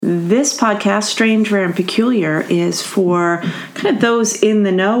This podcast, Strange, Rare, and Peculiar, is for kind of those in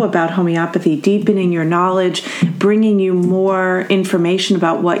the know about homeopathy, deepening your knowledge, bringing you more information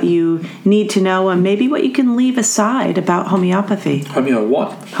about what you need to know, and maybe what you can leave aside about homeopathy. Homeo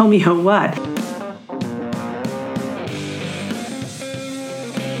what? Homeo what?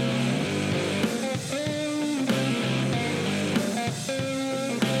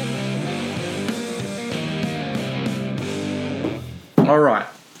 All right,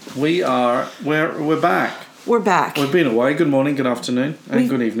 we're back. We're back. We've been away. Good morning, good afternoon, and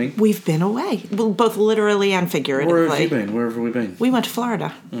good evening. We've been away, well, both literally and figuratively. Where have you been? Where have we been? We went to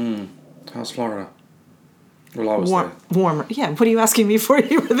Florida. How's Florida? Well, I was there. Warmer. Yeah. What are you asking me for?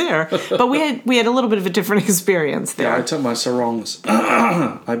 You were there, but we had a little bit of a different experience there. Yeah, I took my sarongs.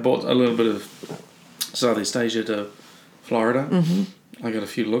 I bought a little bit of Southeast Asia to Florida. Mm-hmm. I got a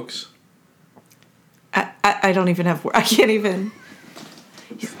few looks. I don't even have. I can't even.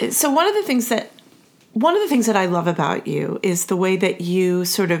 So one of the things that I love about you is the way that you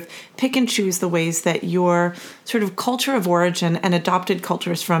sort of pick and choose the ways that your sort of culture of origin and adopted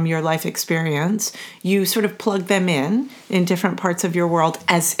cultures from your life experience, you sort of plug them in different parts of your world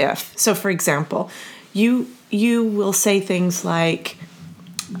as if. So for example, you will say things like,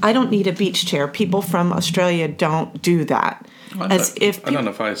 I don't need a beach chair. People from Australia don't do that. I don't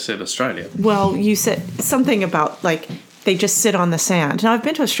know if I said Australia. Well, you said something about like, they just sit on the sand. Now, I've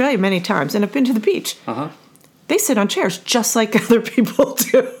been to Australia many times, and I've been to the beach. Uh-huh. They sit on chairs just like other people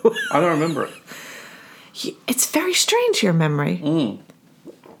do. I don't remember it. It's very strange, your memory.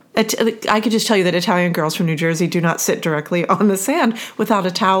 I could just tell you that Italian girls from New Jersey do not sit directly on the sand without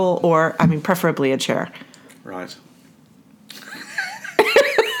a towel or, preferably a chair. Right.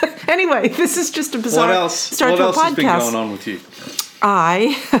 Anyway, this is just a bizarre start to a podcast. What else has been going on with you?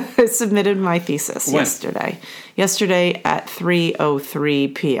 I submitted my thesis yesterday. Yesterday at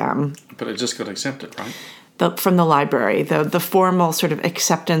 3:03 p.m. But it just got accepted, right? From the library. The formal sort of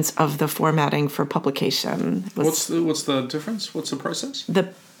acceptance of the formatting for publication. What's the difference? What's the process?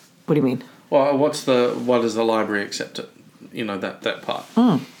 What do you mean? Well, why does the library accept it? You know, that part.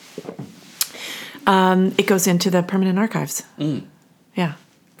 It goes into the permanent archives. Yeah.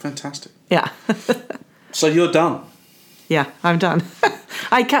 Fantastic. Yeah. So you're done. Yeah, I'm done.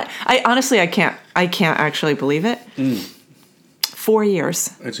 I can't actually believe it. 4 years.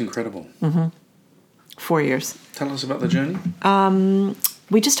 It's incredible. 4 years. Tell us about the journey.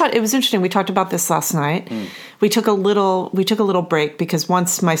 We just talked. It was interesting. We talked about this last night. We took a little break because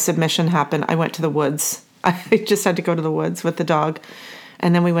once my submission happened, I went to the woods. I just had to go to the woods with the dog,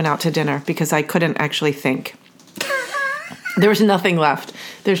 and then we went out to dinner because I couldn't actually think. There was nothing left.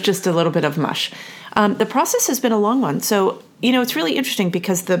 There's just a little bit of mush. The process has been a long one. So, it's really interesting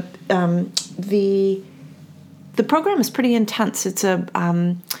because the program is pretty intense. It's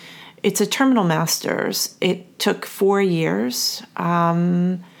a terminal master's. It took 4 years,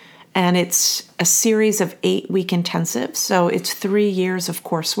 and it's a series of 8-week intensives. So it's 3 years of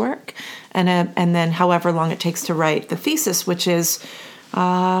coursework, and then however long it takes to write the thesis, which is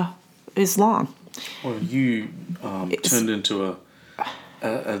long. Well, you turned into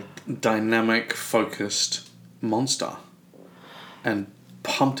a dynamic, focused monster and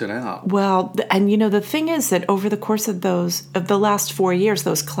pumped it out. Well, and the thing is that over the course of the last 4 years,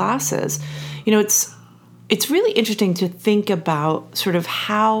 those classes, it's really interesting to think about sort of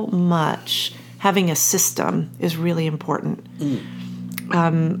how much having a system is really important.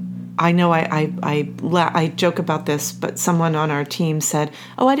 I know I joke about this, but someone on our team said,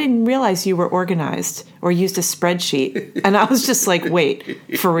 "Oh, I didn't realize you were organized or used a spreadsheet." And I was just like, wait,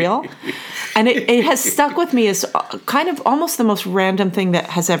 for real? And it has stuck with me as kind of almost the most random thing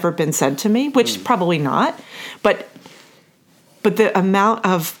that has ever been said to me, which probably not. But the amount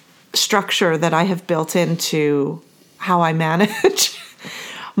of structure that I have built into how I manage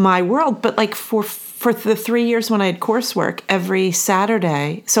my world, but like for the 3 years when I had coursework, every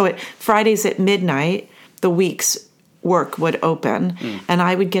Saturday, so Fridays at midnight, the week's work would open, and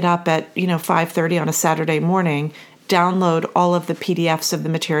I would get up at 5:30 on a Saturday morning, download all of the PDFs of the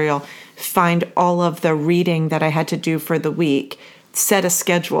material, find all of the reading that I had to do for the week, set a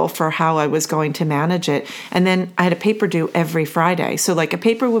schedule for how I was going to manage it, and then I had a paper due every Friday. So like a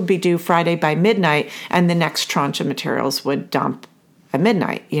paper would be due Friday by midnight, and the next tranche of materials would dump at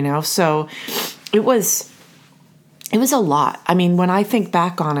midnight. So it was a lot. I mean, when I think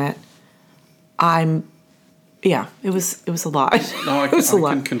back on it, it was a lot. No, I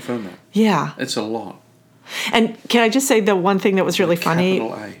can confirm that. Yeah. It's a lot. And can I just say the one thing that was really funny?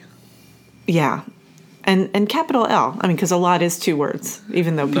 Capital A. Yeah. And capital L. I mean, because a lot is 2 words,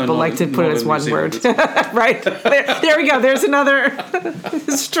 even though people like to put it as 1 word. Right. There we go. There's another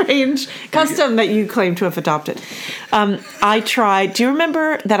strange custom that you claim to have adopted. I tried. Do you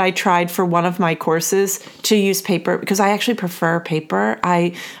remember that I tried for one of my courses to use paper? Because I actually prefer paper.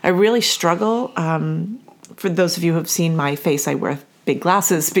 I really struggle. For those of you who have seen my face, I wear big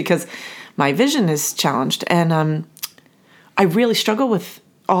glasses because my vision is challenged. And I really struggle with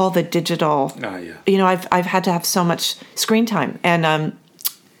all the digital, I've had to have so much screen time. And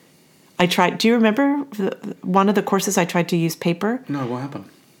I tried, do you remember one of the courses I tried to use paper? No, what happened?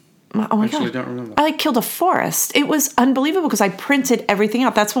 Oh my Actually, God. don't remember. I killed a forest. It was unbelievable because I printed everything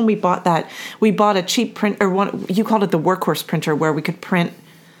out. That's when we bought that. We bought a cheap print, or one, you called it the workhorse printer, where we could print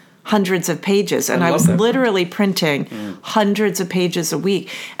hundreds of pages, and I was literally printing hundreds of pages a week.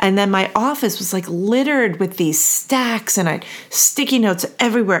 And then my office was like littered with these stacks, and I sticky notes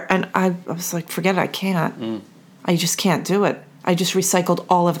everywhere. And I was like, forget it, I can't. I just can't do it. I just recycled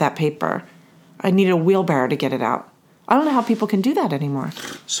all of that paper. I needed a wheelbarrow to get it out. I don't know how people can do that anymore.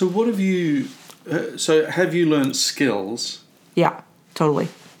 So what have you? Have you learned skills? Yeah, totally.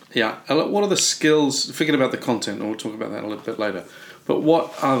 Yeah. What are the skills? Forget about the content, and we'll talk about that a little bit later. But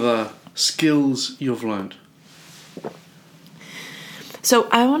what are the skills you've learned? So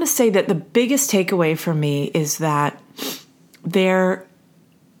I want to say that the biggest takeaway for me is that let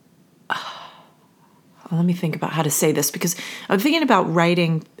me think about how to say this, because I'm thinking about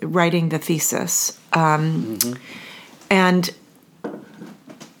writing the thesis. And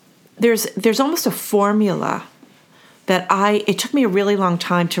there's almost a formula that it took me a really long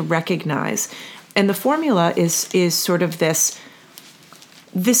time to recognize. And the formula is sort of this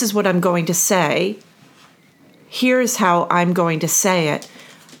is what I'm going to say. Here's how I'm going to say it.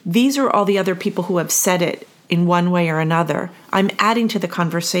 These are all the other people who have said it in one way or another. I'm adding to the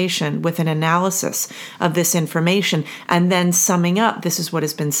conversation with an analysis of this information and then summing up, this is what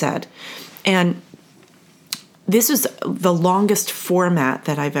has been said. And this is the longest format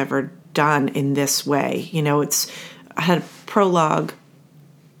that I've ever done in this way. I had a prologue,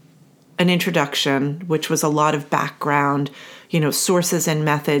 an introduction, which was a lot of background, sources and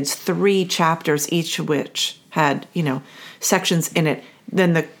methods, 3 chapters, each of which had, sections in it.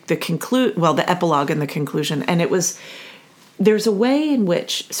 Then the epilogue and the conclusion. And there's a way in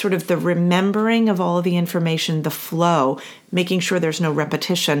which sort of the remembering of all of the information, the flow, making sure there's no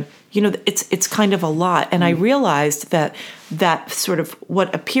repetition, it's kind of a lot. And I realized that sort of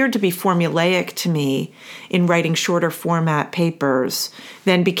what appeared to be formulaic to me in writing shorter format papers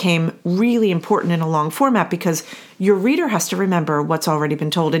then became really important in a long format, because your reader has to remember what's already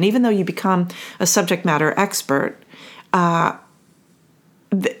been told. And even though you become a subject matter expert,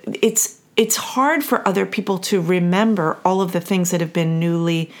 it's hard for other people to remember all of the things that have been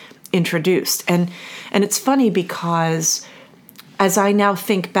newly introduced. And it's funny because as I now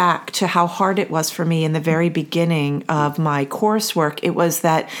think back to how hard it was for me in the very beginning of my coursework, it was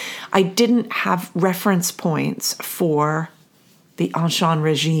that I didn't have reference points for the ancien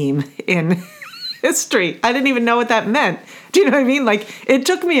regime in history. I didn't even know what that meant. Do you know what I mean? Like, it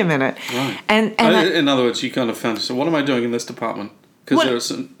took me a minute. Right. And in other words, you kind of found, so what am I doing in this department? It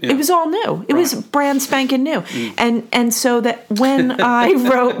was all new. It was brand spanking new. And so that when I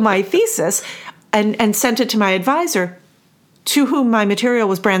wrote my thesis and sent it to my advisor, to whom my material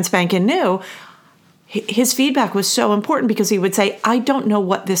was brand spanking new, his feedback was so important, because he would say, I don't know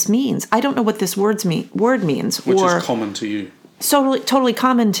what this means. I don't know what this word means. Which is common to you. Totally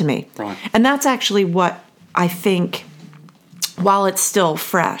common to me. Right. And that's actually what I think, while it's still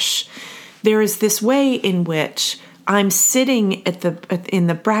fresh, there is this way in which I'm sitting in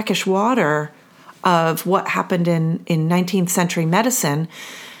the brackish water of what happened in 19th century medicine,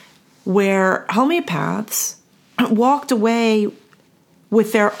 where homeopaths walked away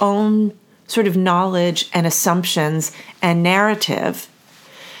with their own sort of knowledge and assumptions and narrative,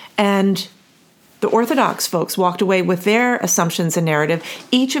 and the Orthodox folks walked away with their assumptions and narrative,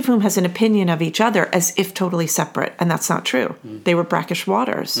 each of whom has an opinion of each other as if totally separate, and that's not true. They were brackish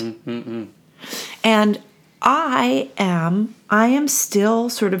waters. And I am still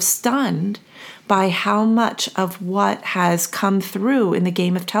sort of stunned by how much of what has come through in the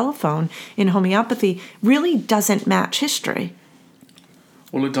game of telephone in homeopathy really doesn't match history.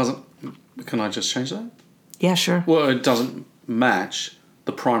 Well, it doesn't. Can I just change that? Yeah, sure. Well, it doesn't match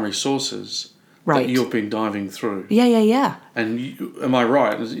the primary sources that you've been diving through. Yeah. And am I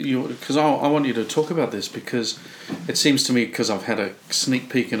right? Because I want you to talk about this, because it seems to me, because I've had a sneak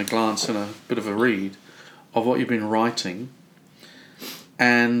peek and a glance and a bit of a read of what you've been writing,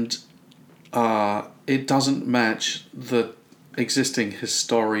 and it doesn't match the existing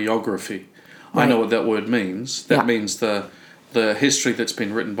historiography. I know what that word means. That Yeah. means the history that's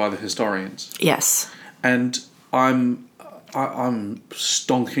been written by the historians. Yes. And I'm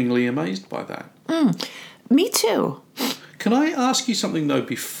stonkingly amazed by that. Me too. Can I ask you something, though,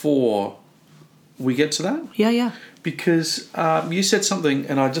 before we get to that? Yeah. Because you said something,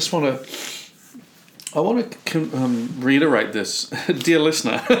 and I just want to reiterate this, dear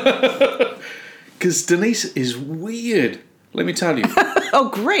listener, because Denise is weird. Let me tell you. Oh,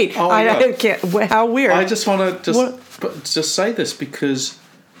 great! Oh, I can't. How weird! I just want to just say this because,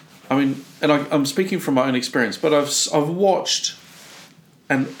 I mean, and I'm speaking from my own experience, but I've watched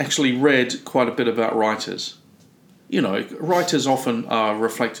and actually read quite a bit about writers. You know, writers often are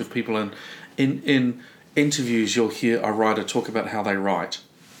reflective people, and in interviews you'll hear a writer talk about how they write.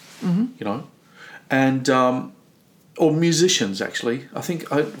 Mm-hmm. You know, and or musicians actually. I think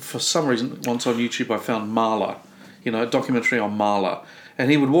for some reason once on YouTube I found Mahler. You know, a documentary on Mahler,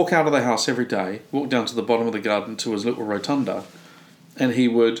 and he would walk out of the house every day, walk down to the bottom of the garden to his little rotunda, and he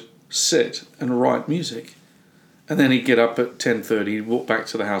would sit and write music. And then he'd get up at 10:30, he'd walk back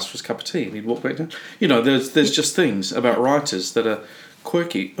to the house for his cup of tea, and he'd walk back down. You know, there's just things about writers that are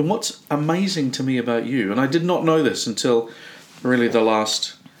quirky. And what's amazing to me about you, and I did not know this until really the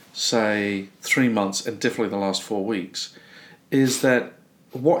last, say, 3 months, and definitely the last 4 weeks, is that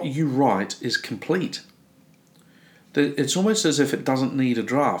what you write is complete. It's almost as if it doesn't need a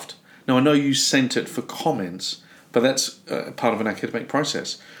draft. Now, I know you sent it for comments, but that's part of an academic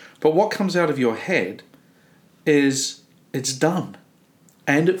process. But what comes out of your head is it's done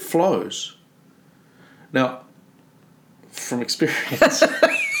and it flows. Now, from experience...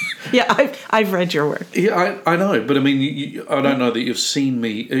 Yeah, I've read your work. Yeah, I know, but I mean, I don't know that you've seen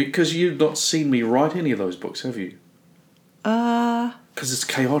me... Because you've not seen me write any of those books, have you? Because it's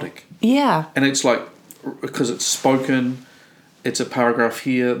chaotic. Yeah. And it's like... Because it's spoken, it's a paragraph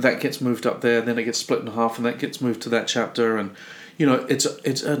here, that gets moved up there, then it gets split in half, and that gets moved to that chapter, and you know, it's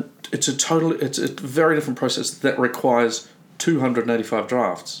a very different process that requires 285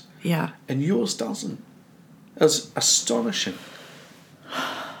 drafts. Yeah. And yours doesn't. It's astonishing.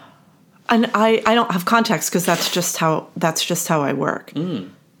 And I don't have context because that's just how I work.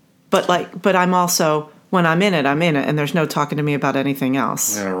 But I'm also, when I'm in it, and there's no talking to me about anything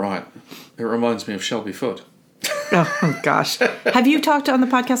else. Yeah, right. It reminds me of Shelby Foote. Oh, gosh. Have you talked on the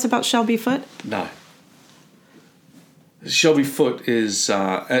podcast about Shelby Foote? No. Shelby Foote is,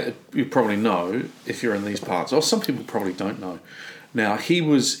 you probably know if you're in these parts, or some people probably don't know. Now, he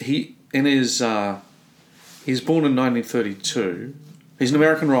was born in 1932. He's an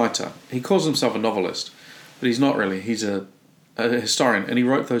American writer. He calls himself a novelist, but he's not really. He's a historian, and he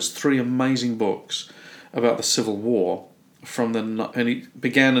wrote those 3 amazing books about the Civil War. And he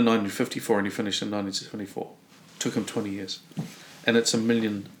began in 1954 and he finished in 1974. Took him 20 years, and it's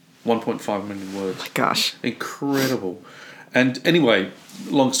 1.5 million words. Oh my gosh, incredible! And anyway,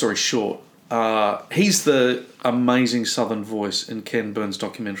 long story short, he's the amazing Southern voice in Ken Burns'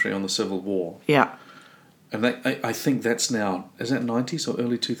 documentary on the Civil War. Yeah, and I think that's now, is that 90s or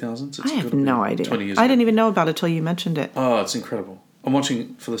early 2000s? I have no idea. 20 years I ago. didn't even know about it till you mentioned it. Oh, it's incredible! I'm watching it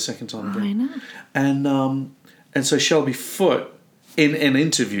for the second time. I know. And so Shelby Foote, in an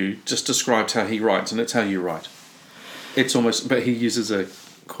interview, just described how he writes, and it's how you write. It's almost, but he uses a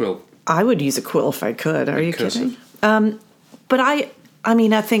quill. I would use a quill if I could. Are you kidding? But I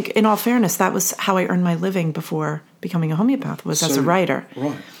mean, I think, in all fairness, that was how I earned my living before becoming a homeopath, was as a writer.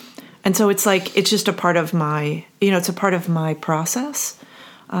 Right. And so it's like, it's just a part of my, it's a part of my process.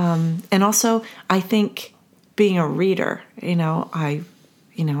 And also, I think being a reader, I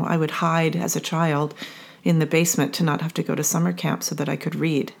would hide as a child in the basement to not have to go to summer camp so that I could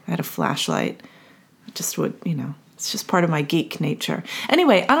read. I had a flashlight. I just would, it's just part of my geek nature.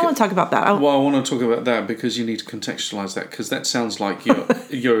 Anyway, I don't want to talk about that. Well, I want to talk about that because you need to contextualize that, because that sounds like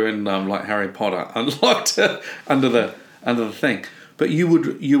you're in like Harry Potter, unlocked under the thing. But you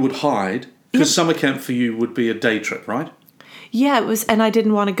would hide, because summer camp for you would be a day trip, right? Yeah, it was, and I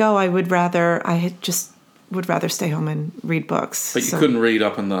didn't want to go. I would rather stay home and read books. But you couldn't read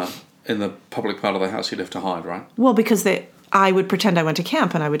up in the public part of the house. You'd have to hide, right? Well, because I would pretend I went to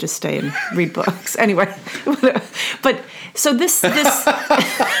camp and I would just stay and read books. Anyway, but so this.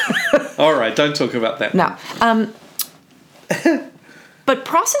 All right, don't talk about that. No. But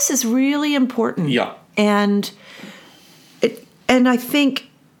process is really important. Yeah. And I think,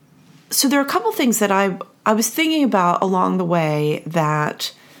 so there are a couple things that I was thinking about along the way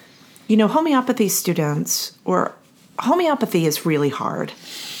that, homeopathy students, or homeopathy is really hard.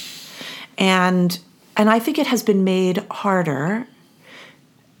 And I think it has been made harder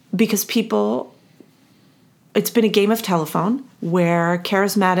because people it's been a game of telephone where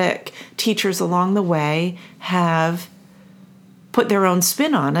charismatic teachers along the way have put their own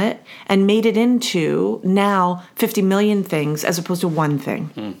spin on it and made it into now 50 million things as opposed to one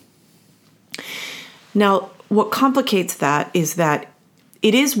thing. Now, what complicates that is that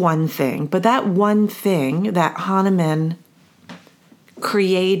it is one thing, but that one thing that Hahnemann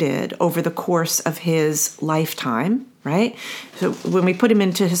created over the course of his lifetime, right? So when we put him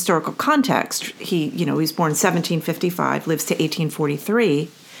into historical context, he was born 1755, lives to 1843,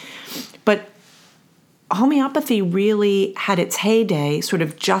 but homeopathy really had its heyday sort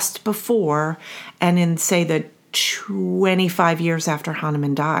of just before and in, say, the 25 years after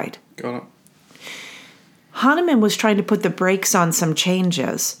Hahnemann died. Got it. Hahnemann was trying to put the brakes on some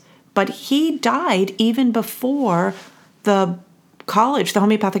changes, but he died even before the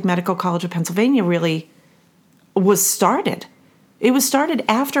Homeopathic Medical College of Pennsylvania really was started. It was started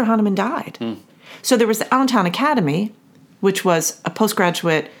after Hahnemann died. So there was the Allentown Academy, which was a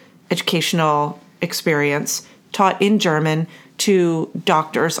postgraduate educational experience taught in German to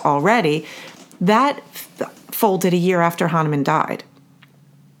doctors already. That folded a year after Hahnemann died.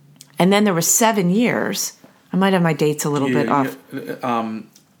 And then there were 7 years. I might have my dates a little bit off.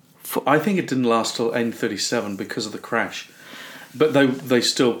 I think it didn't last till 1837 because of the crash. But they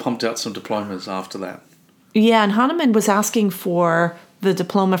still pumped out some diplomas after that. Yeah, and Hahnemann was asking for the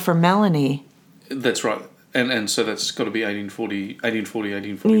diploma for Melanie. That's right. And so that's got to be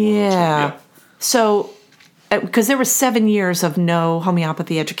 1841. Yeah. So, because there were 7 years of no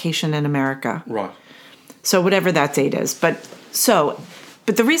homeopathy education in America. Right. So whatever that date is. But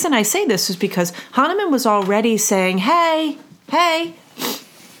the reason I say this is because Hahnemann was already saying, hey,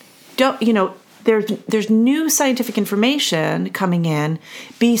 don't, there's new scientific information coming in.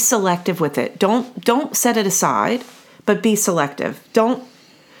 Be selective with it. Don't set it aside, but be selective. Don't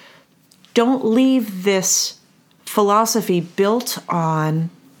leave this philosophy built on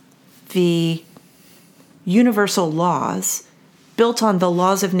the universal laws, built on the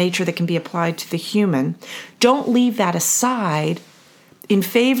laws of nature that can be applied to the human. Don't leave that aside in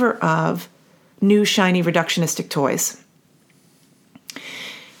favor of new shiny reductionistic toys.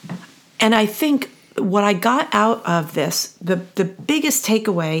 And I think what I got out of this, the biggest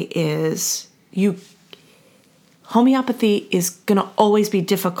takeaway is homeopathy is going to always be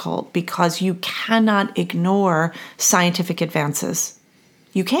difficult because you cannot ignore scientific advances.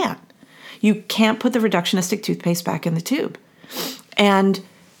 You can't. You can't put the reductionistic toothpaste back in the tube. And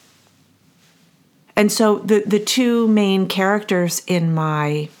so the two main characters in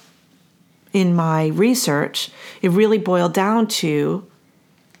my research, it really boiled down to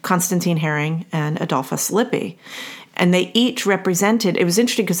Constantine Hering and Adolphus Lippi. And they each represented, it was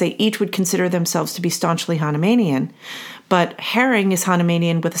interesting because they each would consider themselves to be staunchly Hahnemannian, but Hering is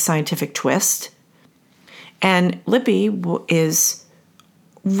Hahnemannian with a scientific twist, and Lippi is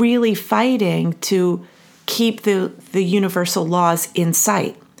really fighting to keep the universal laws in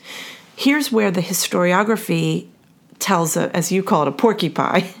sight. Here's where the historiography tells, as you call it, a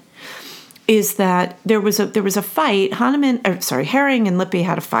porcupine, is that there was a fight. Hering and Lippi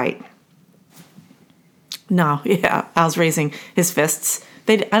had a fight. No, yeah, Al's raising his fists.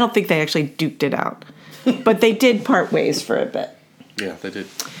 I don't think they actually duked it out, but they did part ways for a bit. Yeah, they did.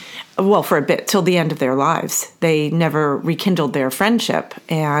 Well, for a bit, till the end of their lives. They never rekindled their friendship,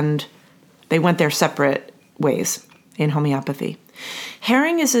 and they went their separate ways in homeopathy.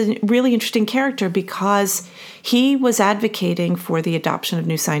 Hering is a really interesting character because he was advocating for the adoption of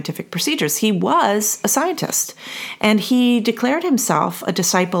new scientific procedures. He was a scientist, and he declared himself a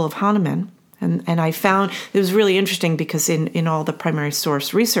disciple of Hahnemann. And I found it was really interesting because in all the primary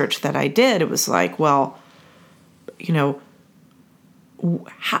source research that I did, it was like, well,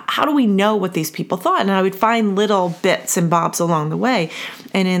 how do we know what these people thought? And I would find little bits and bobs along the way.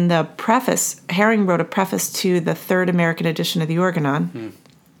 And in the preface, Hering wrote a preface to the third American edition of the Organon,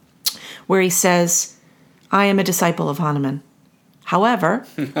 where he says, I am a disciple of Hahnemann. However,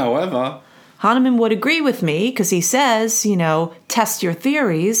 Hahnemann would agree with me because he says, test your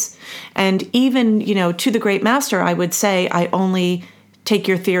theories. And even, to the great master, I would say, I only take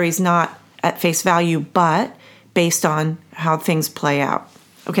your theories not at face value, but based on how things play out.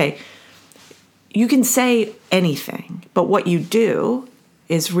 Okay, you can say anything, but what you do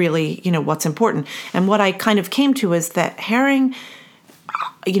is really, what's important. And what I kind of came to is that Hering,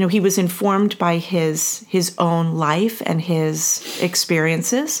 he was informed by his own life and his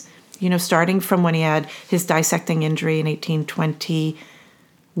experiences, starting from when he had his dissecting injury in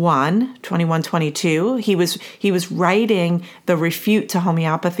 1822. He was writing the refute to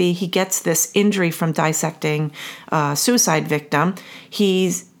homeopathy. He gets this injury from dissecting a suicide victim.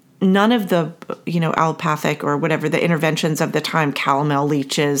 He's none of the, allopathic or whatever, the interventions of the time, calomel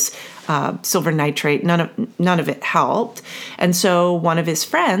leeches, silver nitrate, none of it helped. And so one of his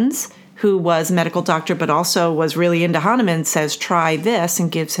friends, who was a medical doctor but also was really into Hahnemann, says, try this,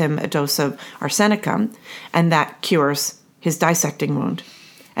 and gives him a dose of arsenicum, and that cures his dissecting wound.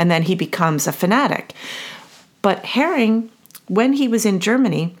 And then he becomes a fanatic. But Hering, when he was in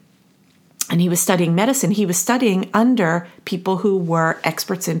Germany and he was studying medicine, he was studying under people who were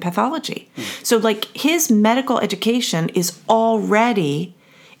experts in pathology. So like his medical education is already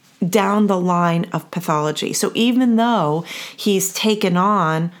down the line of pathology. So even though he's taken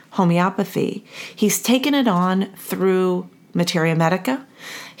on homeopathy, he's taken it on through materia medica.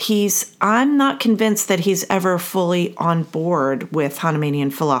 I'm not convinced that he's ever fully on board with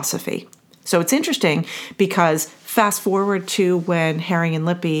Hahnemannian philosophy. So it's interesting because fast forward to when Hering and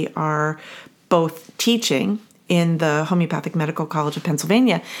Lippi are both teaching in the Homeopathic Medical College of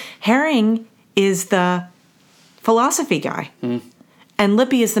Pennsylvania, Hering is the philosophy guy. And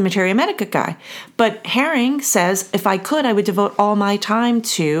Lippi is the materia medica guy. But Hering says, if I could, I would devote all my time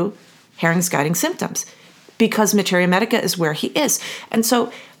to Hering's guiding symptoms, because materia medica is where he is. And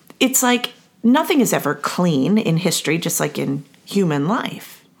so it's like nothing is ever clean in history, just like in human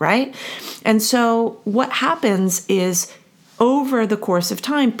life, right? And so what happens is over the course of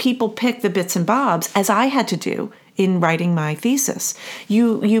time, people pick the bits and bobs, as I had to do in writing my thesis.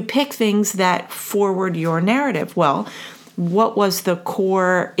 You pick things that forward your narrative. Well, what was the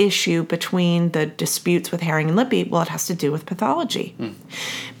core issue between the disputes with Hering and Lippi? Well, it has to do with pathology.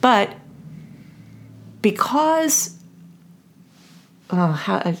 But because,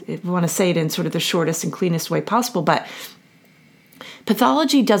 I want to say it in sort of the shortest and cleanest way possible, but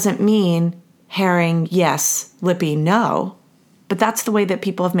pathology doesn't mean Hering, yes, Lippi, no. But that's the way that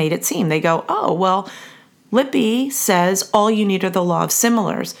people have made it seem. They go, oh, well, Lippi says all you need are the law of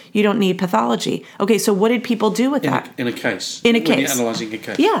similars. You don't need pathology. Okay, so what did people do with that? In a case. In a case. When you're analysing a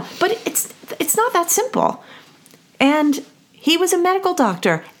case. Yeah, but it's not that simple. And he was a medical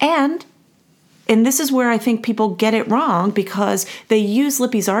doctor. And this is where I think people get it wrong, because they use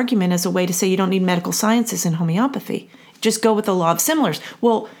Lippi's argument as a way to say you don't need medical sciences in homeopathy. Just go with the law of similars.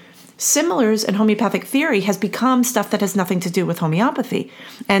 Well, similars and homeopathic theory has become stuff that has nothing to do with homeopathy.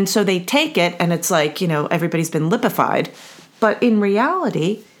 And so they take it and it's like, everybody's been lipified. But in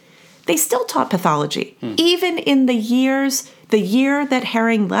reality, they still taught pathology. Even in the year that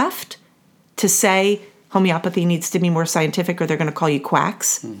Hering left to say homeopathy needs to be more scientific or they're going to call you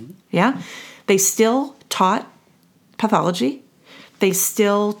quacks. Yeah. They still taught pathology. They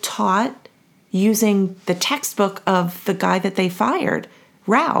still taught using the textbook of the guy that they fired,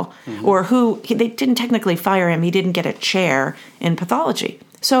 Rao, or they didn't technically fire him. He didn't get a chair in pathology.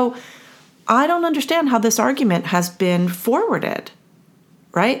 So I don't understand how this argument has been forwarded,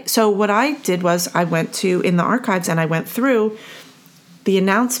 right? So what I did was I went in the archives and I went through the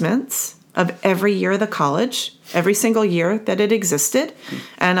announcements of every year of the college, every single year that it existed.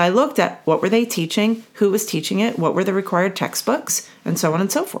 And I looked at what were they teaching, who was teaching it, what were the required textbooks, and so on and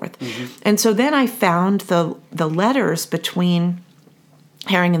so forth. And so then I found the letters between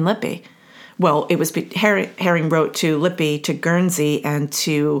Hering and Lippi. Well, it was Hering wrote to Lippi, to Guernsey, and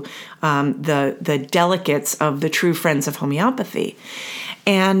to the delegates of the True Friends of Homeopathy.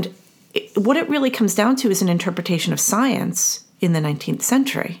 And what it really comes down to is an interpretation of science in the 19th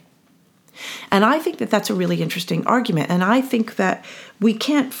century. And I think that that's a really interesting argument. And I think that we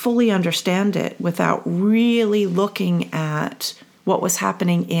can't fully understand it without really looking at what was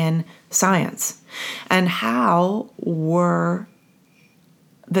happening in science and how were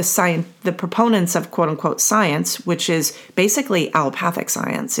the proponents of quote unquote science, which is basically allopathic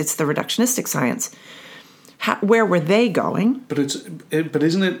science, it's the reductionistic science. Where were they going? But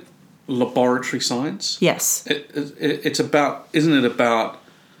isn't it laboratory science? Yes. It's about, isn't it about,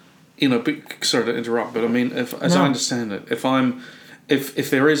 sorry to interrupt, but I mean, I understand it, if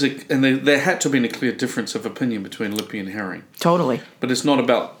there is and there had to have been a clear difference of opinion between Lippi and Hering. Totally. But it's not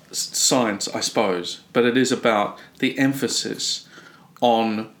about science, I suppose, but it is about the emphasis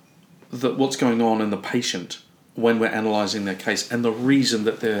on what's going on in the patient when we're analysing their case and the reason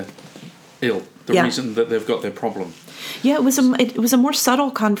that they're ill, reason that they've got their problem. Yeah, it was a more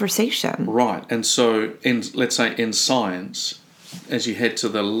subtle conversation. Right, and so let's say in science, as you head to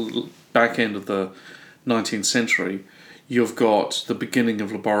the back end of the 19th century, you've got the beginning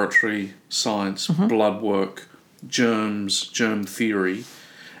of laboratory science, blood work, germs, germ theory,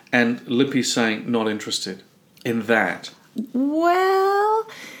 and Lippi's saying not interested in that. Well,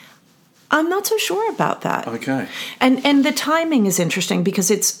 I'm not so sure about that. Okay. And the timing is interesting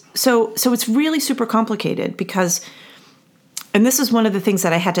because it's so it's really super complicated because And this is one of the things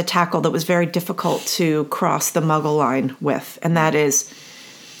that I had to tackle that was very difficult to cross the Muggle line with, and that is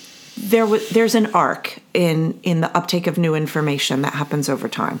there's an arc in the uptake of new information that happens over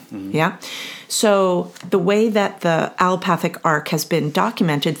time. Yeah. So the way that the allopathic arc has been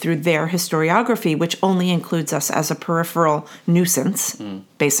documented through their historiography, which only includes us as a peripheral nuisance,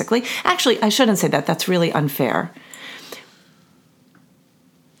 basically. Actually, I shouldn't say that. That's really unfair.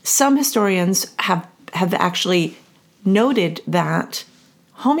 Some historians have actually noted that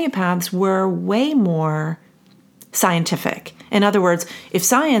homeopaths were way more scientific. In other words, if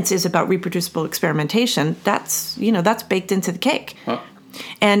science is about reproducible experimentation, that's baked into the cake. Huh.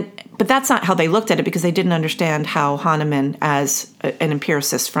 But that's not how they looked at it, because they didn't understand how Hahnemann, as an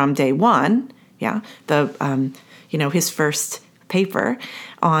empiricist from day one, his first paper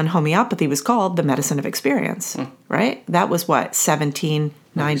on homeopathy was called The Medicine of Experience, right? That was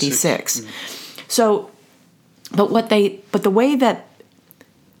 1796. So, but the way that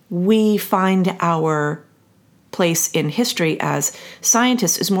we find our place in history as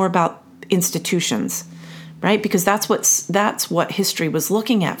scientists is more about institutions, right? Because that's what history was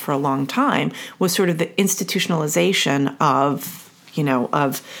looking at for a long time, was sort of the institutionalization of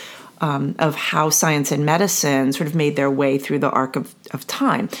how science and medicine sort of made their way through the arc of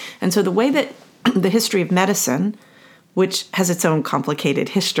time. And so the way that the history of medicine, which has its own complicated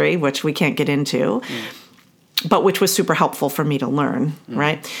history, which we can't get into, but which was super helpful for me to learn,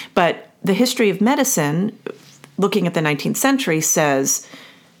 right? But the history of medicine, looking at the 19th century, says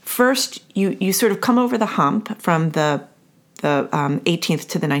first you sort of come over the hump from the 18th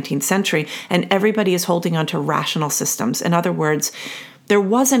to the 19th century, and everybody is holding on to rational systems. In other words, there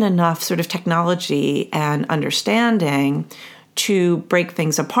wasn't enough sort of technology and understanding to break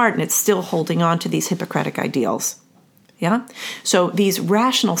things apart, and it's still holding on to these Hippocratic ideals. Yeah? So these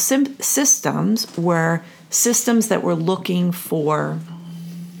rational systems were systems that were looking for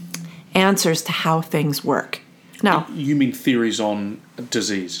answers to how things work. Now, you mean theories on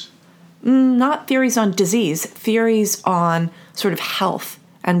disease? Not theories on disease, theories on sort of health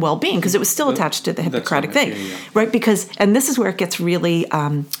and well-being, because it was still attached to the Hippocratic thing, right? Because, and this is where it gets really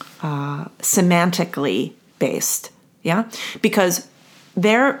semantically based, yeah? Because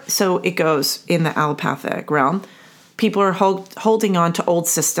so it goes in the allopathic realm, people are holding on to old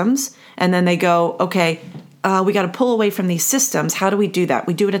systems, and then they go, okay, we got to pull away from these systems. How do we do that?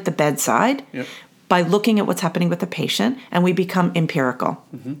 We do it at the bedside. Yep. By looking at what's happening with the patient, and we become empirical.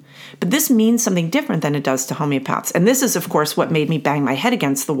 But this means something different than it does to homeopaths. And this is, of course, what made me bang my head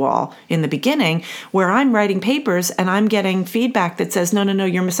against the wall in the beginning, where I'm writing papers and I'm getting feedback that says, no,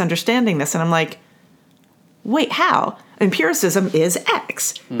 you're misunderstanding this. And I'm like, wait, how? Empiricism is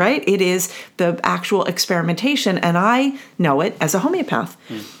X, right? It is the actual experimentation, and I know it as a homeopath.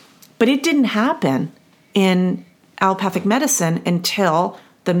 But it didn't happen in allopathic medicine until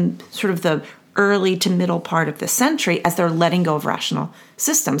the sort of the early to middle part of the century, as they're letting go of rational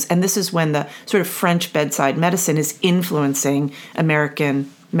systems. And this is when the sort of French bedside medicine is influencing American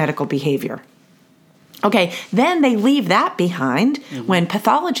medical behavior. Okay, then they leave that behind when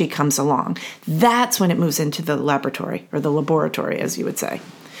pathology comes along. That's when it moves into the laboratory, or the laboratory, as you would say.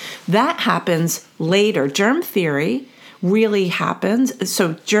 That happens later. Germ theory really happens.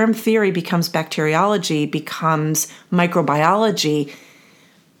 So germ theory becomes bacteriology, becomes microbiology.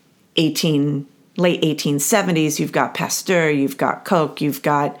 Late 1870s, you've got Pasteur, you've got Koch, you've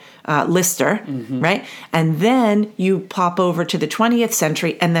got Lister, right? And then you pop over to the 20th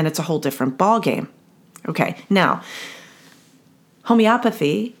century, and then it's a whole different ballgame. Okay, now,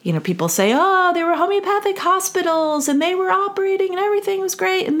 homeopathy, people say, oh, there were homeopathic hospitals, and they were operating, and everything was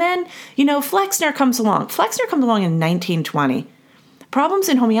great. And then, Flexner comes along. Flexner comes along in 1920. Problems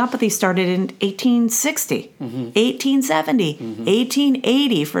in homeopathy started in 1860, 1870,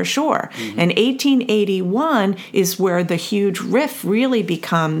 1880 for sure. And 1881 is where the huge rift really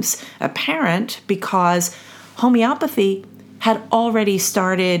becomes apparent, because homeopathy had already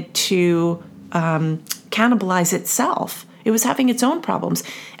started to cannibalize itself. It was having its own problems.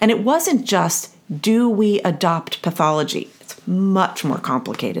 And it wasn't just, do we adopt pathology? It's much more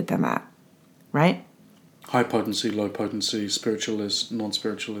complicated than that, right? High potency, low potency, spiritualist,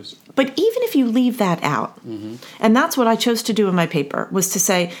 non-spiritualist. But even if you leave that out, and that's what I chose to do in my paper, was to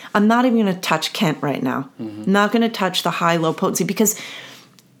say, I'm not even going to touch Kent right now. I'm not going to touch the high, low potency, because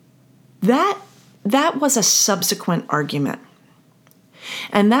that was a subsequent argument.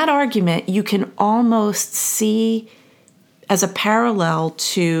 And that argument you can almost see as a parallel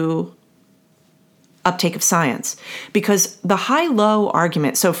to uptake of science. Because the high-low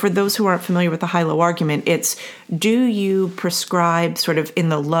argument, so for those who aren't familiar with the high-low argument, it's do you prescribe sort of in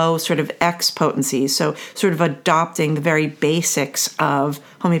the low sort of X potency, so sort of adopting the very basics of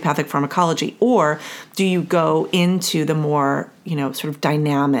homeopathic pharmacology, or do you go into the more, sort of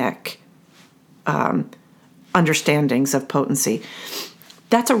dynamic understandings of potency?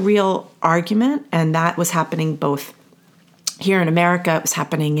 That's a real argument, and that was happening both here in America. It was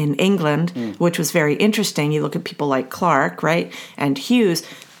happening in England, which was very interesting. You look at people like Clark, right, and Hughes.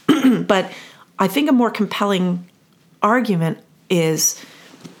 But I think a more compelling argument is...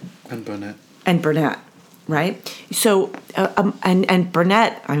 And Burnett. And Burnett, right? So, and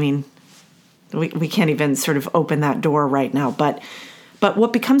Burnett, I mean, we can't even sort of open that door right now. But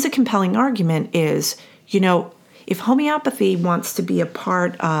what becomes a compelling argument is, if homeopathy wants to be a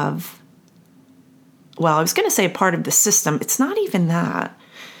part of... Well, I was going to say a part of the system. It's not even that.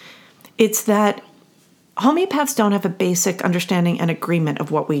 It's that homeopaths don't have a basic understanding and agreement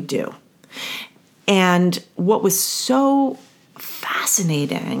of what we do. And what was so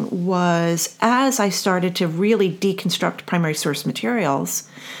fascinating was, as I started to really deconstruct primary source materials,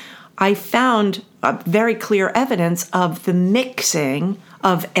 I found very clear evidence of the mixing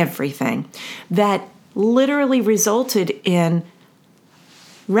of everything that literally resulted in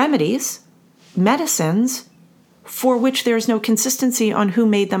remedies, medicines, for which there's no consistency on who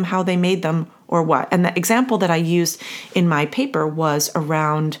made them, how they made them, or what. And the example that I used in my paper was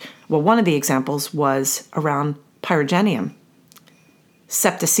around, one of the examples was around pyrogenium,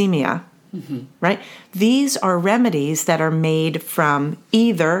 septicemia, right? These are remedies that are made from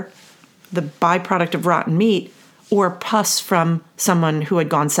either the byproduct of rotten meat or pus from someone who had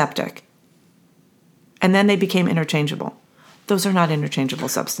gone septic. And then they became interchangeable. Those are not interchangeable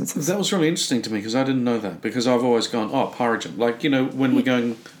substances. That was really interesting to me because I didn't know that, because I've always gone, pyrogen. Like, when we're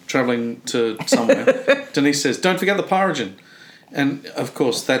going travelling to somewhere, Denise says, don't forget the pyrogen. And, of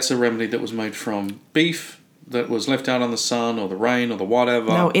course, that's a remedy that was made from beef that was left out on the sun or the rain or the whatever.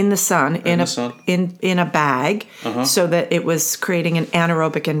 No, in the sun, in a bag, so that it was creating an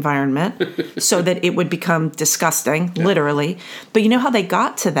anaerobic environment, so that it would become disgusting, literally. But you know how they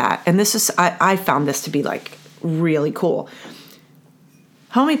got to that? And this is, I found this to be like really cool.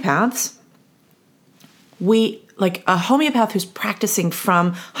 Homeopaths, a homeopath who's practicing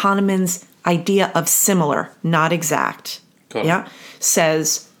from Hahnemann's idea of similar, not exact,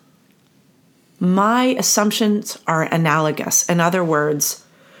 says, my assumptions are analogous. In other words,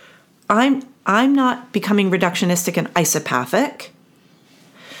 I'm not becoming reductionistic and isopathic.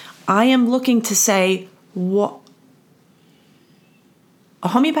 I am looking to say, what a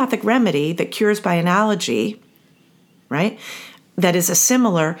homeopathic remedy that cures by analogy, right? That is a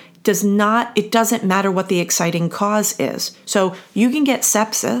similar, it doesn't matter what the exciting cause is. So you can get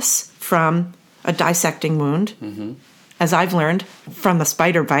sepsis from a dissecting wound, as I've learned, from a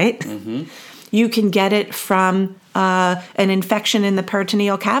spider bite. You can get it from an infection in the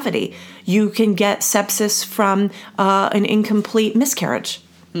peritoneal cavity. You can get sepsis from an incomplete miscarriage.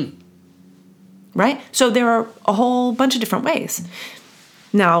 Right? So there are a whole bunch of different ways.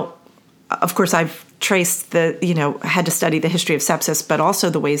 Now, of course, I've traced had to study the history of sepsis, but also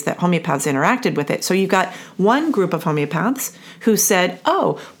the ways that homeopaths interacted with it. So you've got one group of homeopaths who said,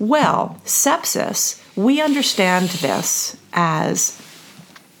 sepsis, we understand this as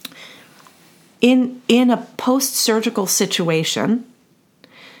in a post-surgical situation,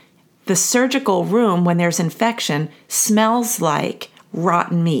 the surgical room, when there's infection, smells like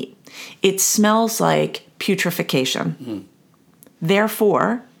rotten meat. It smells like putrefaction.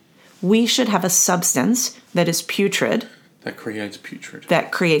 Therefore, we should have a substance that is putrid. That creates putrid.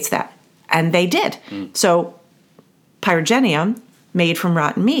 That creates that. And they did. So pyrogenium, made from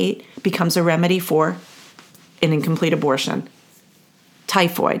rotten meat, becomes a remedy for an incomplete abortion,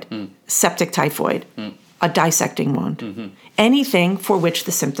 typhoid, septic typhoid, a dissecting wound, anything for which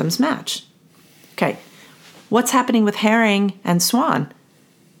the symptoms match. Okay. What's happening with herring and swan?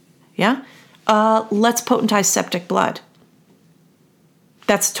 Yeah? Let's potentize septic blood.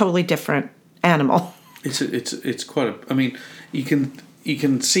 That's a totally different animal. It's quite I mean, you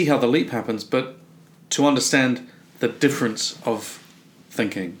can see how the leap happens, but to understand the difference of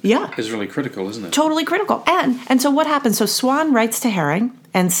thinking is really critical, isn't it? Totally critical. And so what happens? So Swan writes to Herring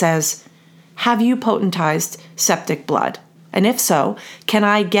and says, have you potentized septic blood? And if so, can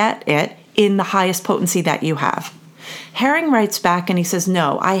I get it in the highest potency that you have? Herring writes back and he says,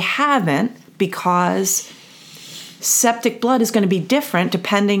 no, I haven't, because septic blood is going to be different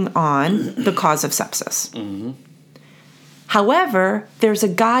depending on the cause of sepsis. However, there's a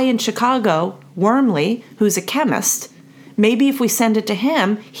guy in Chicago, Wormley, who's a chemist, maybe if we send it to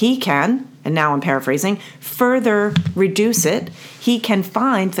him, he can, and now I'm paraphrasing, further reduce it. He can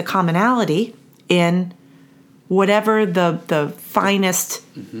find the commonality in whatever the finest,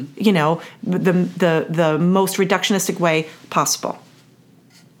 the most reductionistic way possible.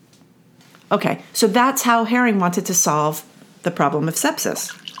 Okay, so that's how Herring wanted to solve the problem of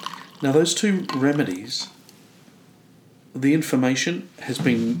sepsis. Now, those two remedies, the information has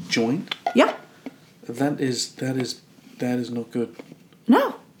been joined. Yeah. That is not good.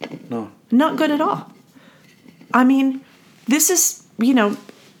 No. No. Not good at all. I mean, this is,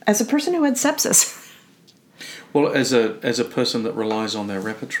 as a person who had sepsis. Well, as a person that relies on their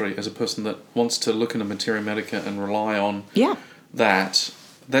repertory, as a person that wants to look into materia medica and rely on that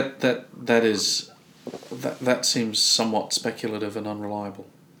seems somewhat speculative and unreliable.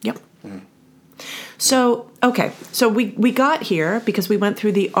 Yep. Mm. So we got here because we went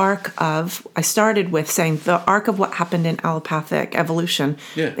through the arc of, I started with saying the arc of what happened in allopathic evolution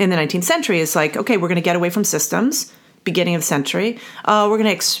in the 19th century is like, okay, we're going to get away from systems, beginning of the century. We're going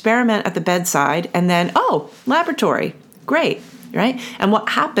to experiment at the bedside, and then, laboratory, great, right? And what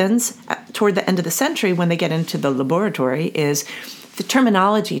happens toward the end of the century when they get into the laboratory is the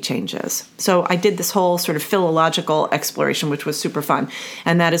terminology changes. So I did this whole sort of philological exploration, which was super fun.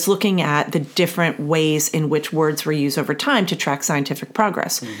 And that is looking at the different ways in which words were used over time to track scientific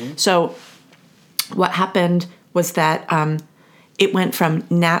progress. Mm-hmm. So what happened was that it went from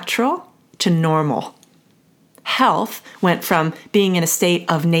natural to normal. Health went from being in a state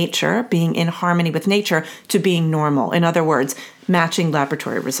of nature, being in harmony with nature, to being normal. In other words, matching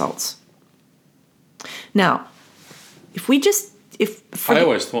laboratory results. Now, I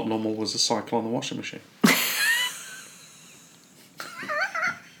always thought normal was a cycle on the washing machine.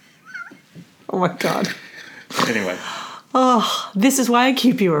 Oh my God. Anyway. Oh, this is why I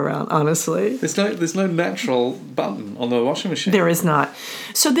keep you around, honestly. There's no natural button on the washing machine. There is not.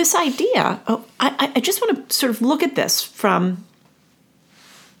 So this idea, I just want to sort of look at this from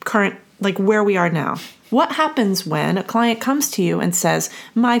current, like where we are now. What happens when a client comes to you and says,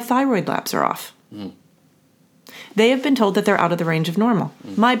 my thyroid labs are off? Mm. They have been told that they're out of the range of normal.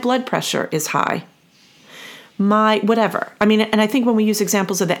 Mm. My blood pressure is high. My whatever. I mean, and I think when we use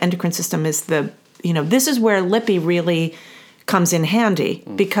examples of the endocrine system is this is where Lippy really comes in handy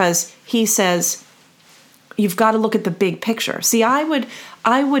because he says, you've got to look at the big picture. See, I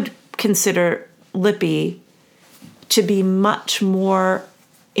would consider Lippy to be much more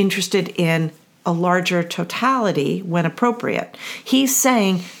interested in a larger totality when appropriate. He's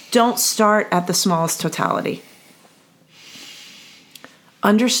saying, don't start at the smallest totality.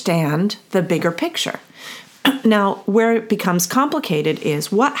 Understand the bigger picture. Now, where it becomes complicated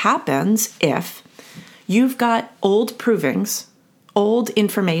is what happens if you've got old provings, old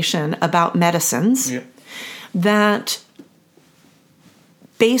information about medicines that,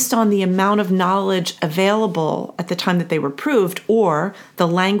 based on the amount of knowledge available at the time that they were proved, or the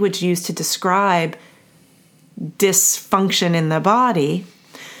language used to describe dysfunction in the body,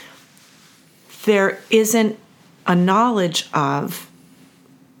 there isn't a knowledge of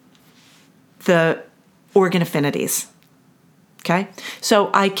the organ affinities. Okay? So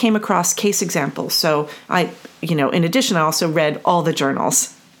I came across case examples. So in addition, I also read all the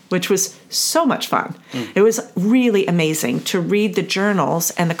journals, which was so much fun. Mm. It was really amazing to read the journals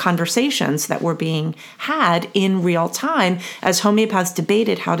and the conversations that were being had in real time as homeopaths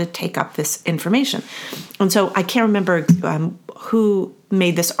debated how to take up this information. And so I can't remember who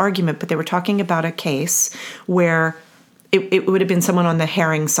made this argument, but they were talking about a case where it would have been someone on the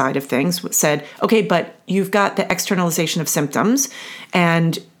Herring side of things said, okay, but you've got the externalization of symptoms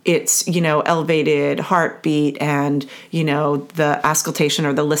and it's, elevated heartbeat and, the auscultation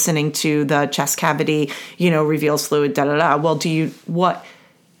or the listening to the chest cavity, reveals fluid, Well,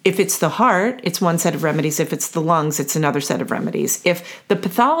 if it's the heart, it's one set of remedies. If it's the lungs, it's another set of remedies. If the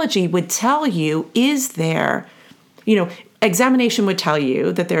pathology would tell you, is there, examination would tell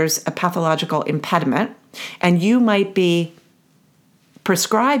you that there's a pathological impediment, and you might be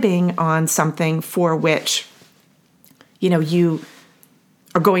prescribing on something for which, you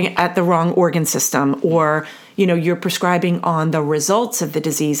are going at the wrong organ system, or, you're prescribing on the results of the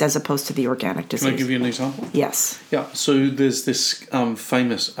disease as opposed to the organic disease. Can I give you an example? Yes. Yeah, so there's this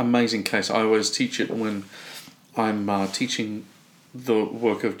famous, amazing case. I always teach it when I'm teaching the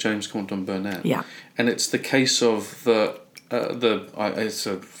work of James Quantum Burnett. Yeah. And it's the case of it's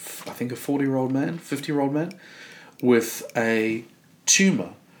I think a 40-year-old man, 50-year-old man, with a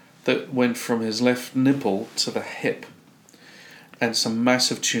tumour that went from his left nipple to the hip, and some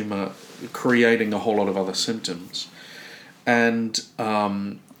massive tumour creating a whole lot of other symptoms. And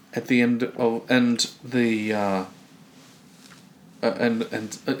at the end of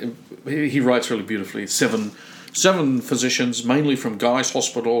he writes really beautifully. Seven physicians, mainly from Guy's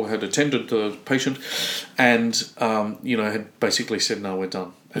Hospital, had attended the patient, and had basically said, "No, we're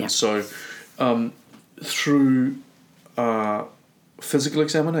done." And so, through physical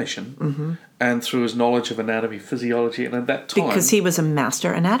examination and through his knowledge of anatomy, physiology, and at that time, because he was a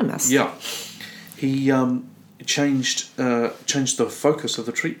master anatomist, he changed the focus of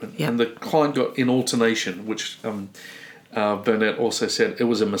the treatment, and the client got inalternation, which Burnett also said it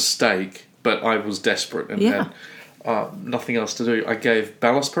was a mistake. But I was desperate and had nothing else to do. I gave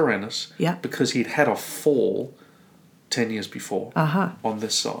Ballus perennis because he'd had a fall 10 years before on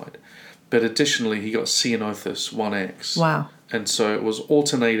this side. But additionally, he got Ceanothus 1X. Wow. And so it was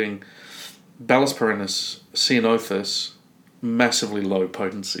alternating Ballus perennis, Ceanothus, massively low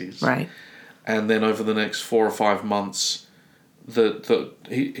potencies. Right. And then over the next 4 or 5 months,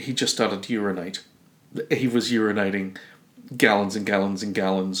 he just started to urinate. He was urinating gallons and gallons and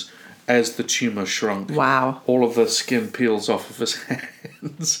gallons. As the tumour shrunk, all of the skin peels off of his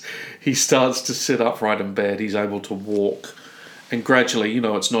hands. He starts to sit upright in bed. He's able to walk. And gradually,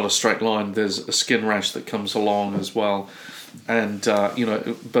 it's not a straight line. There's a skin rash that comes along as well. And,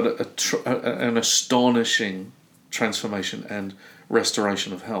 but an astonishing transformation and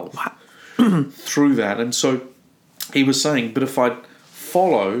restoration of health through that. And so he was saying, but if I'd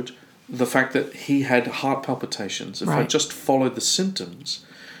followed the fact that he had heart palpitations, if I just followed the symptoms,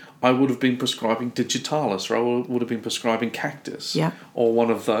 I would have been prescribing digitalis, or I would have been prescribing cactus, or one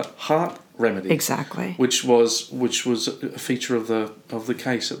of the heart remedies, exactly, which was a feature of the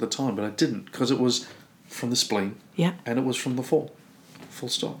case at the time, but I didn't because it was from the spleen, and it was from the fall, full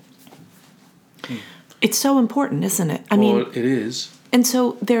stop. It's so important, isn't it? I mean, it is. And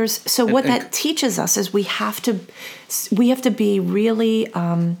so what that teaches us is we have to be really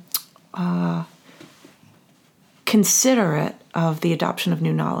considerate of the adoption of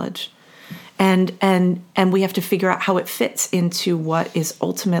new knowledge, and we have to figure out how it fits into what is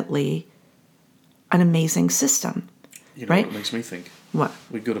ultimately an amazing system. What it makes me think? What?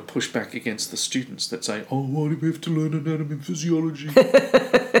 We've got to push back against the students that say, "Oh, why do we have to learn anatomy and physiology?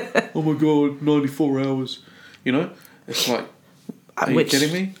 Oh my God, 94 hours." It's like, are you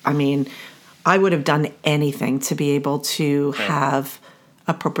kidding me? I mean, I would have done anything to be able to have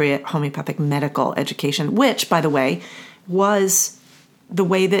appropriate homeopathic medical education, which, by the way, was the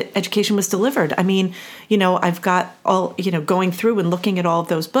way that education was delivered. I mean, I've got all, going through and looking at all of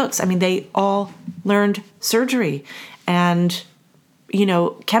those books. I mean, they all learned surgery and,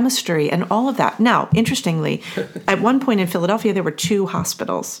 chemistry and all of that. Now, interestingly, at one point in Philadelphia, there were 2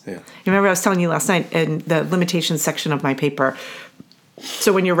 hospitals. Yeah. You remember I was telling you last night in the limitations section of my paper.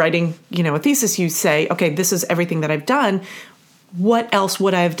 So when you're writing, a thesis, you say, okay, this is everything that I've done. What else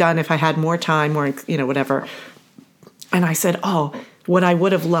would I have done if I had more time or, whatever? And I said, what I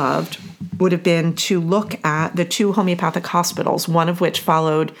would have loved would have been to look at the 2 homeopathic hospitals, one of which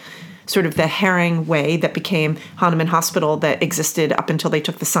followed sort of the Herring way that became Hahnemann Hospital that existed up until they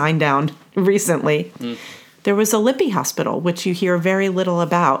took the sign down recently. There was a Lippe Hospital, which you hear very little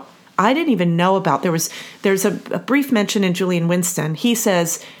about. I didn't even know about. There's a brief mention in Julian Winston. He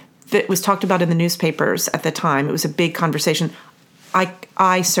says that was talked about in the newspapers at the time. It was a big conversation.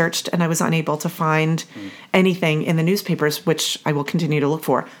 I searched and I was unable to find anything in the newspapers, which I will continue to look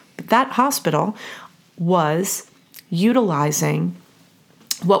for. But that hospital was utilizing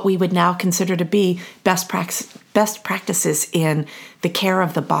what we would now consider to be best practices in the care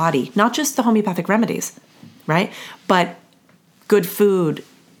of the body, not just the homeopathic remedies, right? But good food,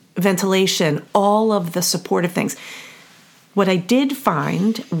 ventilation, all of the supportive things. What I did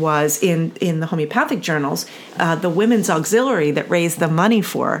find was in the homeopathic journals, the Women's Auxiliary that raised the money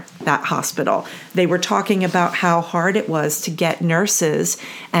for that hospital, they were talking about how hard it was to get nurses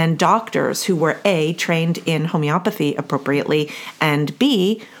and doctors who were A, trained in homeopathy appropriately, and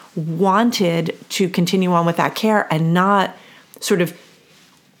B, wanted to continue on with that care and not sort of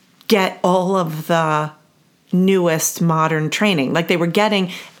get all of the newest modern training. Like they were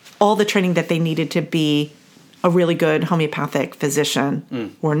getting all the training that they needed to be a really good homeopathic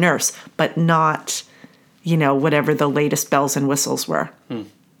physician or nurse, but not, whatever the latest bells and whistles were.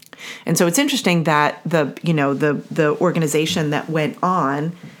 And so it's interesting that the organization that went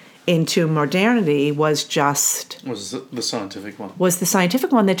on into modernity was the scientific one. Was the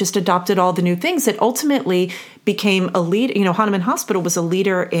scientific one that just adopted all the new things that ultimately became a lead. Hahnemann Hospital was a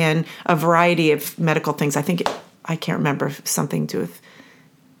leader in a variety of medical things. I can't remember, something to do with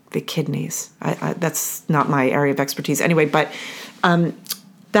the kidneys. That's not my area of expertise anyway, but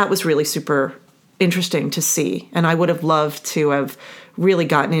that was really super interesting to see. And I would have loved to have really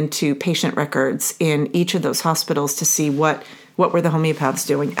gotten into patient records in each of those hospitals to see what What were the homeopaths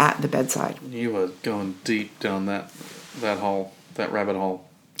doing at the bedside? You were going deep down that rabbit hole.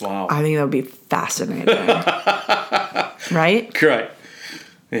 Wow. I think that would be fascinating. Right? Great.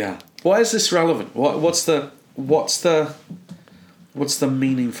 Yeah. Why is this relevant? What's the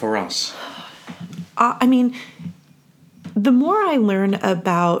meaning for us? I mean, the more I learn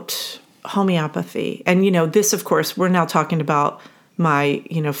about homeopathy, and this, of course, we're now talking about my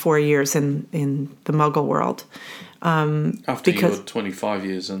 4 years in the Muggle world. After you were 25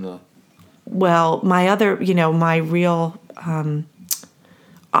 years in the... Well, my other, my real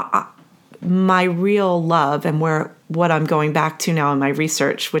love, and what I'm going back to now in my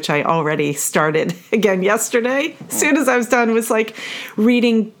research, which I already started again yesterday, as soon as I was done, was like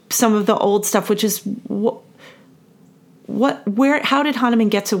reading some of the old stuff, which is how did Hahnemann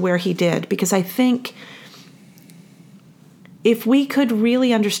get to where he did? Because I think if we could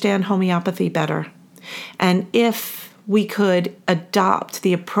really understand homeopathy better, and if we could adopt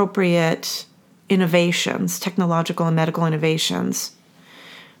the appropriate innovations, technological and medical innovations,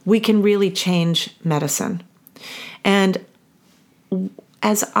 we can really change medicine. And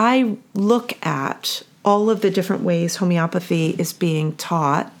as I look at all of the different ways homeopathy is being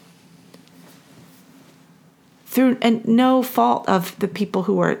taught, through and no fault of the people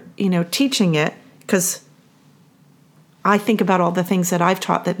who are, teaching it, because I think about all the things that I've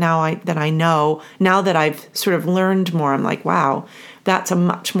taught that I know, now that I've sort of learned more, I'm like, wow, there's a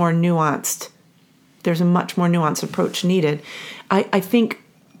much more nuanced approach needed. I think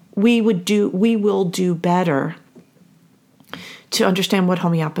we will do better to understand what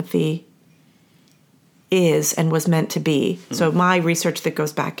homeopathy is and was meant to be. Mm-hmm. So my research that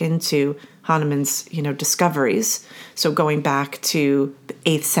goes back into Hahnemann's, discoveries, so going back to the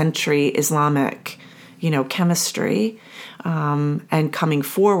 8th century Islamic, chemistry, and coming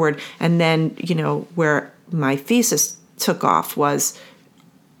forward, and then, where my thesis took off was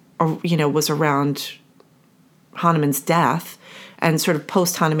around Hahnemann's death and sort of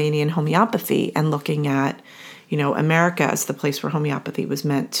post-Hahnemannian homeopathy, and looking at, America as the place where homeopathy was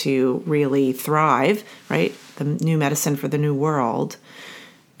meant to really thrive, right? The new medicine for the new world.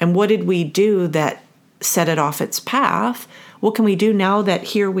 And what did we do that set it off its path? What can we do now that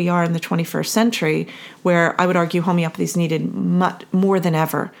here we are in the 21st century, where I would argue homeopathy is needed much more than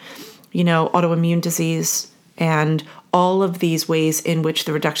ever? Autoimmune disease and all of these ways in which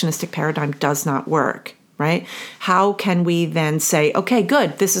the reductionistic paradigm does not work, right? How can we then say, okay,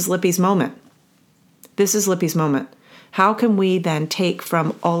 good, this is Lippy's moment. This is Lippy's moment. How can we then take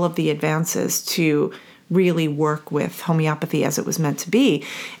from all of the advances to really work with homeopathy as it was meant to be,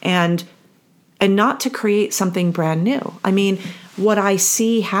 and not to create something brand new? I mean, what I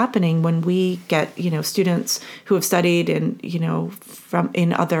see happening when we get, students who have studied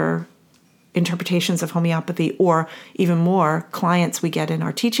in other interpretations of homeopathy, or even more clients we get in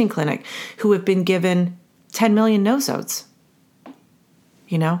our teaching clinic who have been given 10 million nosodes,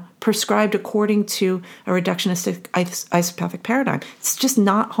 prescribed according to a reductionistic isopathic paradigm. It's just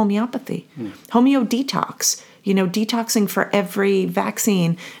not homeopathy. Homeo detox, detoxing for every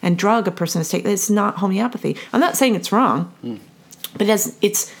vaccine and drug a person is taking. It's not homeopathy. I'm not saying it's wrong, but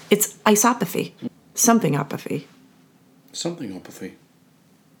it's isopathy, something-opathy. Something-opathy.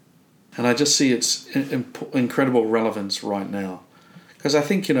 And I just see its incredible relevance right now. Because I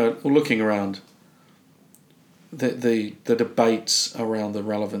think, looking around, the debates around the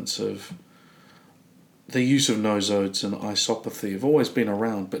relevance of the use of nosodes and isopathy have always been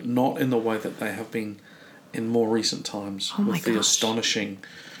around, but not in the way that they have been in more recent times, with the astonishing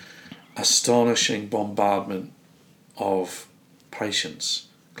bombardment of patients,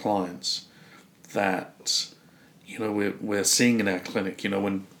 clients that we're seeing in our clinic.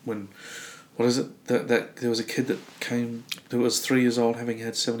 When what is it that there was a kid that came who was 3 years old, having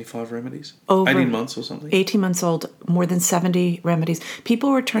had 75 remedies, 18 months or something. 18 months old, more than 70 remedies.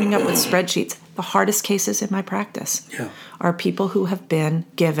 People were turning up with spreadsheets. The hardest cases in my practice are people who have been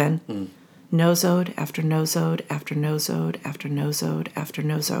given nosode after nosode after nosode after nosode after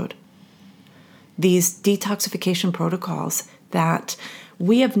nosode. These detoxification protocols that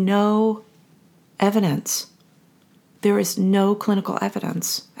we have no evidence. There is no clinical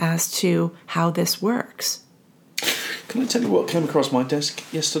evidence as to how this works. Can I tell you what came across my desk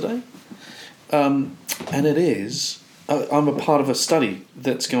yesterday? And it is, I'm a part of a study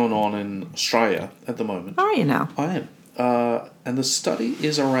that's going on in Australia at the moment. How are you now? I am. And the study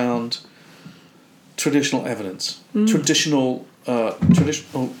is around traditional evidence, traditional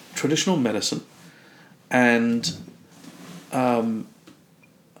medicine, and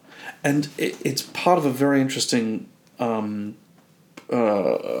it's part of a very interesting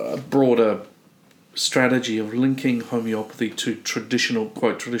broader strategy of linking homeopathy to traditional,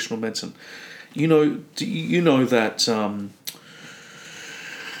 quote, traditional medicine. You know that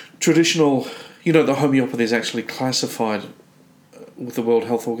traditional, the homeopathy is actually classified with the World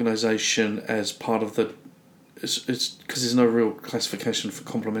Health Organization as part of the, it's because there's no real classification for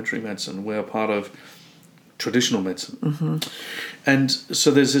complementary medicine. We're part of traditional medicine. Mm-hmm. And so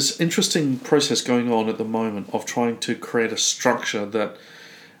there's this interesting process going on at the moment of trying to create a structure that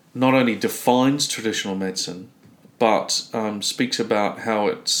not only defines traditional medicine, but speaks about how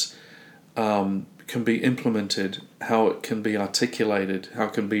it's can be implemented, how it can be articulated, how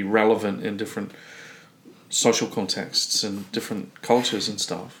it can be relevant in different social contexts and different cultures and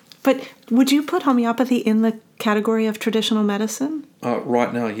stuff. But would you put homeopathy in the category of traditional medicine?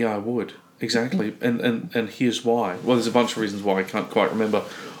 Right now, yeah, I would. Exactly. And here's why. Well, there's a bunch of reasons why. I can't quite remember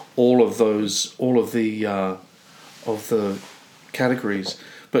all of the categories.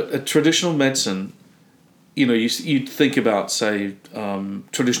 But traditional medicine, you'd think about, say,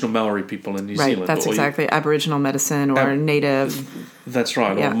 traditional Maori people in New Zealand. Right, that's exactly Aboriginal medicine or Native. That's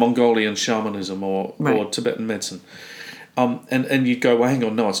right, or Mongolian shamanism or Tibetan medicine. And you'd go, well, hang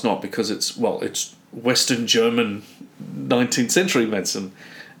on, no, it's not, because it's Western German 19th century medicine.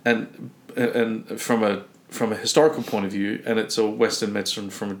 And from a historical point of view, and it's a Western medicine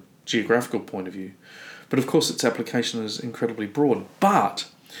from a geographical point of view. But of course its application is incredibly broad. But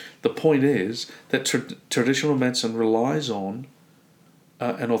the point is that traditional medicine relies on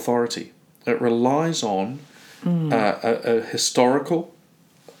an authority. It relies on a historical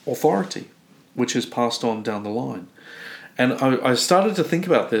authority, which is passed on down the line. And I started to think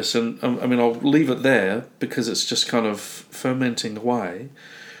about this, and I'll leave it there because it's just kind of fermenting away.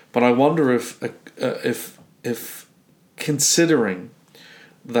 But I wonder if considering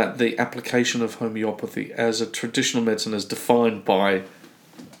that the application of homeopathy as a traditional medicine is defined by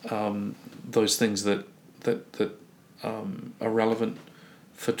those things that are relevant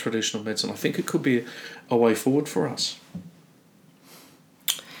for traditional medicine, I think it could be a way forward for us.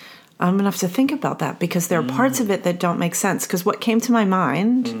 I'm going to have to think about that, because there are parts of it that don't make sense. Because what came to my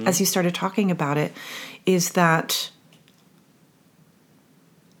mind as you started talking about it is that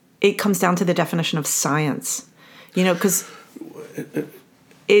it comes down to the definition of science. Because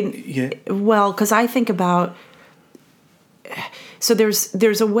because I think about, so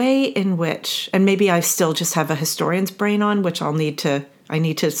there's a way in which, and maybe I still just have a historian's brain on, which I need to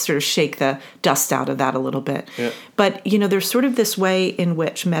sort of shake the dust out of that a little bit. Yeah. But, there's sort of this way in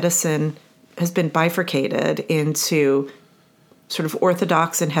which medicine has been bifurcated into sort of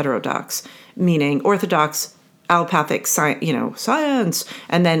orthodox and heterodox, meaning orthodox, allopathic science,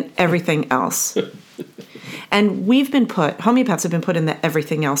 and then everything else. And homeopaths have been put in the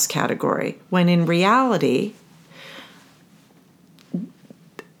everything else category, when in reality,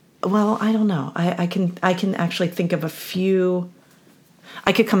 well, I don't know. I can actually think of a few.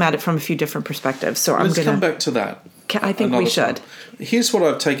 I could come at it from a few different perspectives. So Let's come back to that. I think we should. Time. Here's what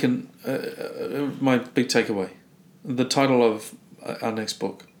I've taken, my big takeaway. The title of our next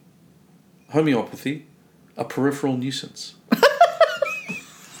book: Homeopathy, a Peripheral Nuisance.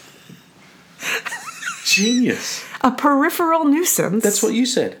 Genius. A peripheral nuisance? That's what you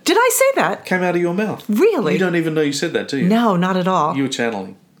said. Did I say that? Came out of your mouth. Really? You don't even know you said that, do you? No, not at all. You were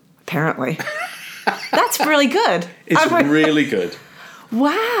channeling. Apparently. That's really good. It's really good.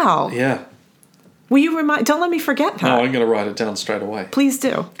 Wow. Yeah. Will you don't let me forget that. No, I'm going to write it down straight away. Please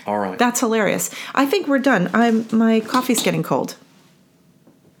do. All right. That's hilarious. I think we're done. My coffee's getting cold.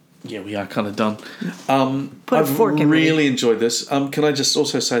 Yeah, we are kind of done. Put a fork in I've really enjoyed this. Can I just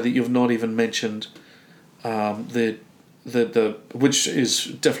also say that you've not even mentioned the which is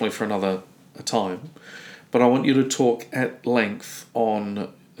definitely for another time, but I want you to talk at length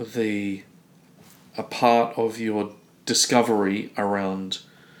on a part of your discovery around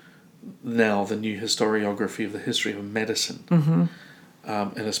now the new historiography of the history of medicine,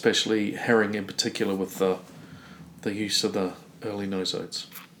 and especially Herring in particular with the use of the early nosodes.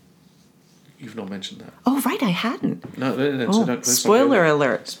 You've not mentioned that. Oh, right, I hadn't. No, spoiler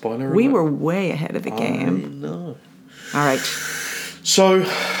alert. Spoiler alert. We were way ahead of the game. I know. All right. So,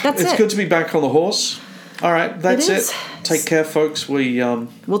 it's good to be back on the horse. All right, that's it. Take care, folks. We'll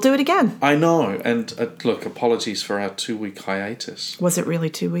do it again. I know. And look, apologies for our 2-week hiatus. Was it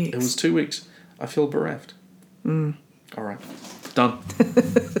really 2 weeks? It was 2 weeks. I feel bereft. All right. Done.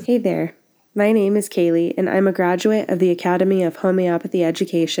 Hey there. My name is Kaylee, and I'm a graduate of the Academy of Homeopathy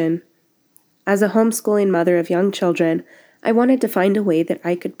Education. As a homeschooling mother of young children, I wanted to find a way that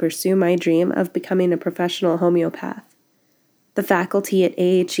I could pursue my dream of becoming a professional homeopath. The faculty at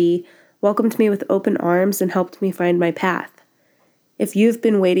AHE welcomed me with open arms and helped me find my path. If you've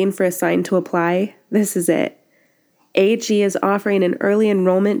been waiting for a sign to apply, This is it. AHE is offering an early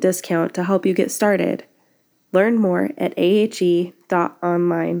enrollment discount to help you get started. Learn more at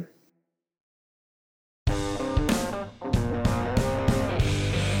ahe.online.